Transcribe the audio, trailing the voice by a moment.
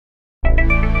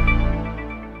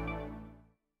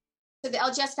the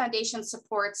LGS Foundation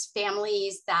supports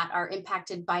families that are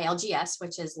impacted by LGS,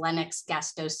 which is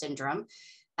Lennox-Gastaut Syndrome.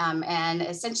 And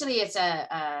essentially it's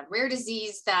a rare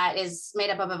disease that is made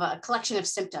up of a collection of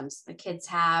symptoms. The kids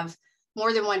have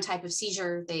more than one type of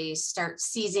seizure. They start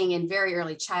seizing in very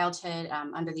early childhood,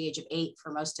 under the age of 8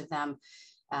 for most of them.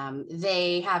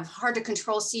 They have hard to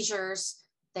control seizures.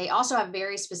 They also have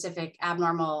very specific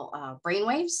abnormal brain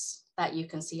waves that you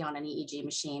can see on an EEG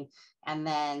machine. And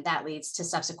then that leads to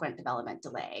subsequent development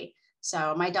delay.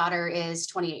 So my daughter is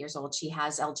 28 years old. She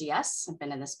has LGS. I've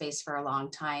been in the space for a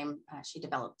long time. She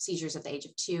developed seizures at the age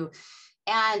of 2.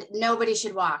 And nobody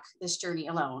should walk this journey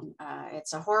alone.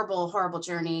 It's a horrible, horrible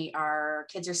journey. Our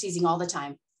kids are seizing all the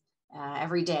time,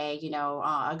 every day. You know,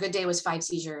 a good day was 5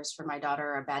 seizures for my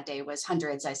daughter. A bad day was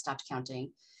hundreds. I stopped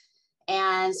counting.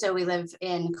 And so we live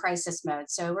in crisis mode.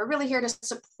 So we're really here to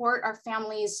support our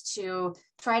families to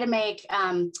try to make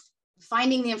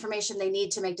finding the information they need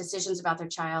to make decisions about their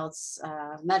child's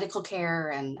medical care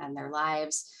and their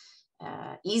lives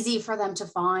easy for them to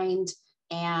find,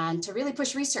 and to really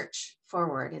push research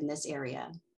forward in this area.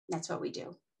 That's what we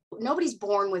do. Nobody's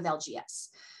born with LGS.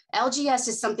 LGS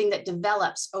is something that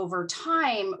develops over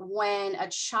time when a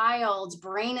child's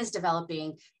brain is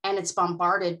developing and it's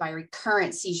bombarded by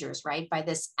recurrent seizures, right? By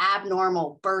this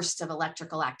abnormal burst of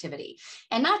electrical activity.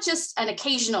 And not just an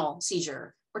occasional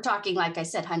seizure. We're talking, like I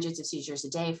said, hundreds of seizures a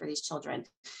day for these children.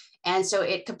 And so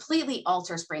it completely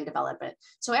alters brain development.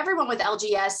 So everyone with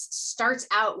LGS starts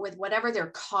out with whatever their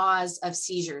cause of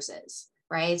seizures is,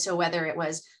 right? So whether it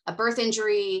was a birth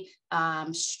injury,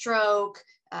 stroke,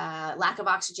 lack of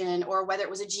oxygen, or whether it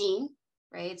was a gene,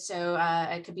 right? So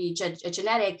it could be a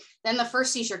genetic, then the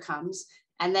first seizure comes,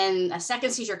 and then a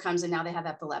second seizure comes, and now they have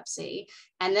epilepsy.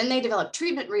 And then they develop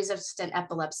treatment-resistant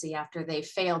epilepsy after they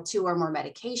failed 2 or more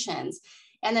medications.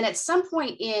 And then at some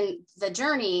point in the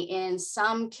journey, in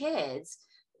some kids,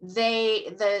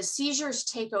 the seizures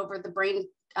take over the brain,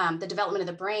 the development of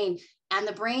the brain, and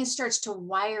the brain starts to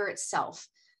wire itself.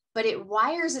 But it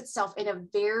wires itself in a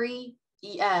very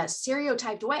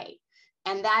stereotyped way.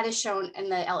 And that is shown in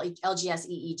the LGS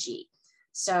EEG.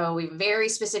 So we have very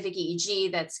specific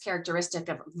EEG that's characteristic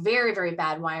of very, very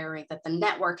bad wiring, that the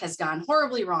network has gone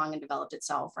horribly wrong and developed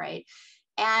itself, right?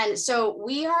 And so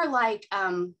we are like,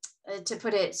 to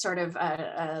put it sort of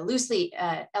loosely,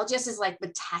 LGS is like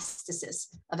metastasis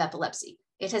of epilepsy.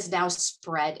 It has now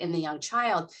spread in the young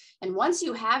child. And once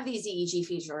you have these EEG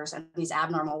features and these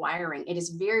abnormal wiring, it is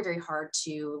very, very hard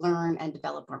to learn and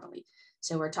develop normally.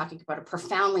 So we're talking about a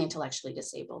profoundly intellectually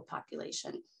disabled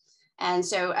population. And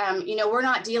so, you know, we're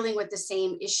not dealing with the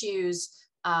same issues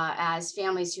as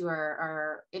families who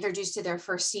are introduced to their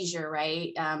first seizure,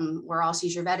 right? We're all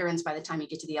seizure veterans by the time you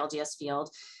get to the LGS field.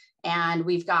 And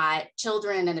we've got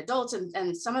children and adults,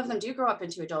 and some of them do grow up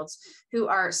into adults who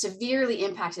are severely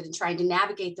impacted in trying to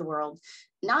navigate the world,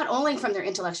 not only from their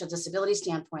intellectual disability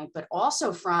standpoint, but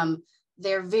also from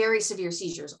their very severe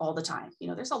seizures all the time. You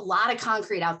know, there's a lot of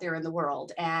concrete out there in the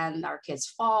world, and our kids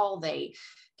fall, they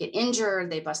get injured,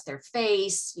 they bust their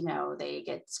face, you know, they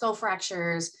get skull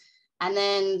fractures. And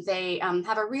then they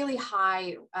have a really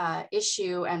high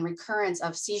issue and recurrence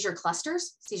of seizure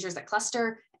clusters, seizures that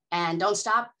cluster and don't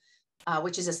stop,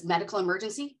 which is a medical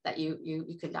emergency that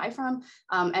you can die from.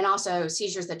 And also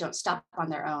seizures that don't stop on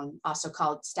their own, also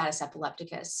called status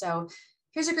epilepticus. So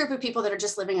here's a group of people that are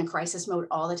just living in crisis mode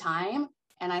all the time.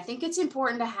 And I think it's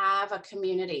important to have a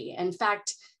community. In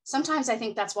fact, sometimes I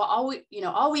think that's what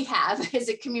all we have is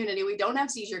a community. We don't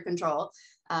have seizure control.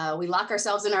 We lock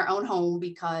ourselves in our own home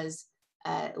because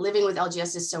living with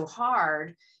LGS is so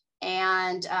hard.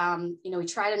 And, you know, we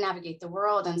try to navigate the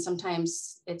world, and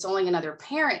sometimes it's only another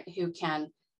parent who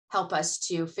can help us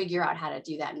to figure out how to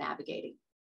do that navigating.